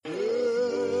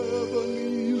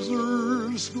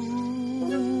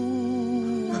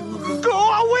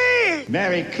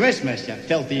Merry Christmas, you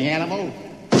filthy animal.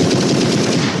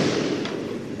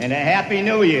 And a Happy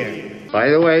New Year. By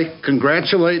the way,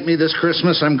 congratulate me this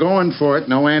Christmas. I'm going for it.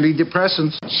 No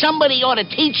antidepressants. Somebody ought to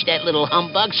teach that little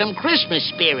humbug some Christmas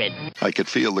spirit. I could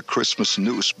feel the Christmas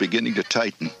noose beginning to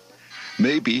tighten.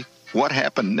 Maybe what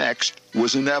happened next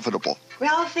was inevitable.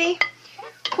 Ralphie,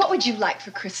 what would you like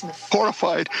for Christmas?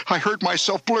 Horrified, I heard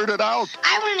myself blurt it out.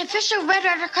 I want an official Red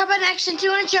Ryder Carbine Action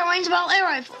 200 range ball air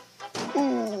rifle.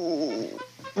 Ooh.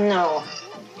 No.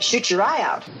 Shoot your eye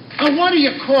out. What do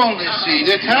you call this,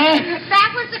 Edith, huh?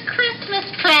 That was a Christmas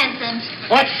present.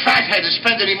 What fathead to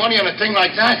spend any money on a thing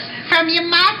like that? From your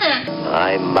mother.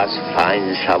 I must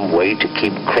find some way to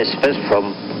keep Christmas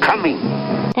from coming.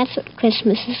 That's what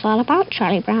Christmas is all about,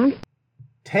 Charlie Brown.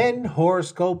 10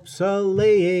 horoscopes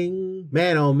a-laying.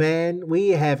 Man, oh man,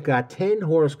 we have got 10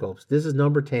 horoscopes. This is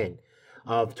number 10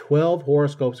 of 12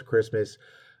 horoscopes of Christmas.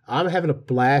 I'm having a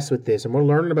blast with this, and we're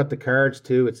learning about the cards,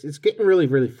 too. It's getting really,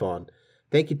 really fun.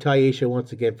 Thank you, Taisha,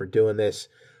 once again for doing this.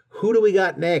 Who do we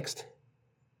got next?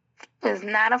 It's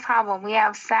not a problem. We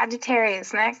have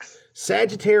Sagittarius next.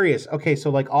 Sagittarius. Okay, so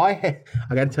I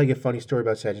got to tell you a funny story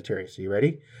about Sagittarius. Are you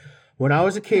ready? When I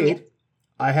was a kid,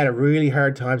 I had a really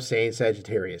hard time saying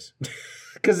Sagittarius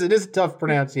because it is a tough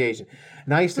pronunciation.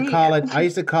 And I used to call it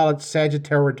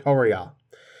Sagittariatoria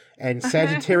and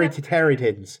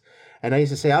Sagittarians. And I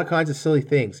used to say all kinds of silly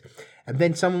things. And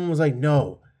then someone was like,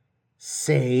 no,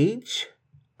 Sage-Torius.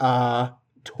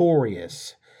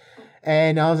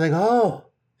 And I was like, oh,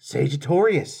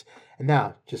 Sagittarius. And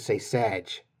now just say Sag.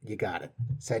 You got it.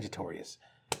 Sagittarius.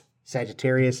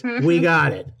 Sagittarius. We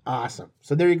got it. Awesome.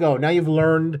 So there you go. Now you've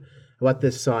learned what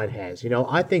this sign has. You know,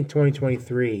 I think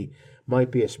 2023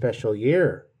 might be a special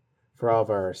year for all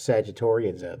of our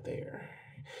Sagittarians out there.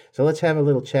 So let's have a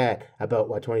little chat about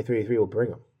what 2023 will bring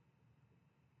them.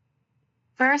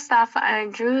 First off, I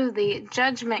drew the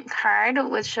Judgment card,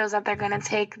 which shows that they're going to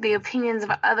take the opinions of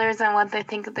others and what they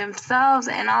think of themselves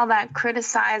and all that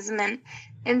criticizement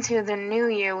into the new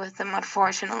year with them,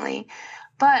 unfortunately.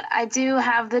 But I do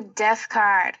have the Death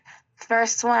card.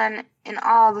 First one in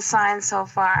all the signs so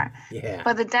far. Yeah.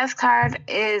 But the Death card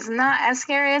is not as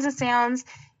scary as it sounds.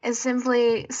 It's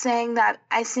simply saying that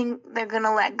I think they're going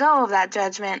to let go of that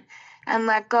judgment and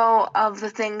let go of the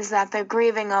things that they're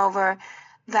grieving over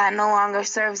that no longer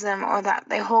serves them or that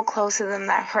they hold close to them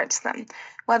that hurts them,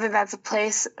 whether that's a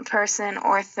place, person,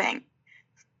 or thing.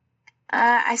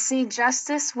 I see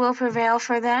justice will prevail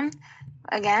for them.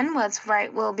 Again, what's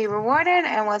right will be rewarded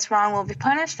and what's wrong will be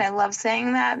punished. I love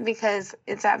saying that because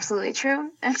it's absolutely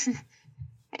true.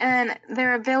 And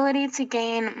their ability to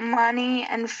gain money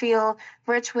and feel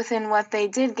rich within what they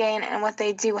did gain and what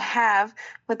they do have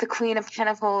with the Queen of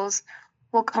Pentacles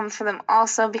will come for them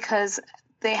also because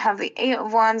they have the Eight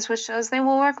of Wands, which shows they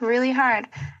will work really hard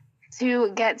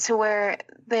to get to where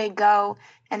they go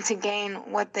and to gain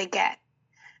what they get,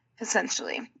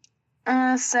 essentially.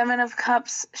 Seven of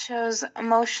Cups shows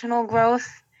emotional growth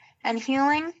and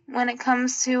healing when it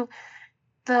comes to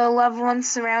the loved ones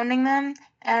surrounding them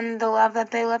and the love that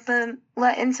they let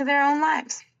into their own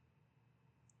lives.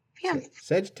 Yeah.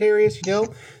 Sagittarius, you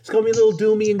know, it's gonna be a little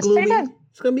doomy and gloomy.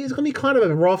 It's gonna be kind of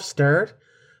a rough start.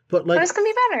 But it's going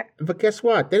to be better. But guess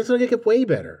what? Then it's going to get way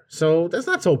better. So that's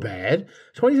not so bad.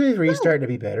 2023 is starting to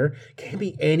be better. Can't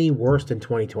be any worse than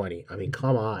 2020. I mean,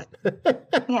 come on.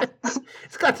 Yeah.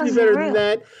 It's got to be better than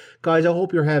that. Guys, I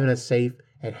hope you're having a safe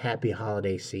and happy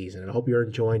holiday season. I hope you're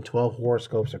enjoying 12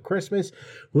 horoscopes of Christmas.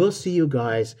 We'll see you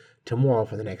guys tomorrow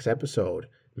for the next episode.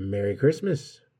 Merry Christmas.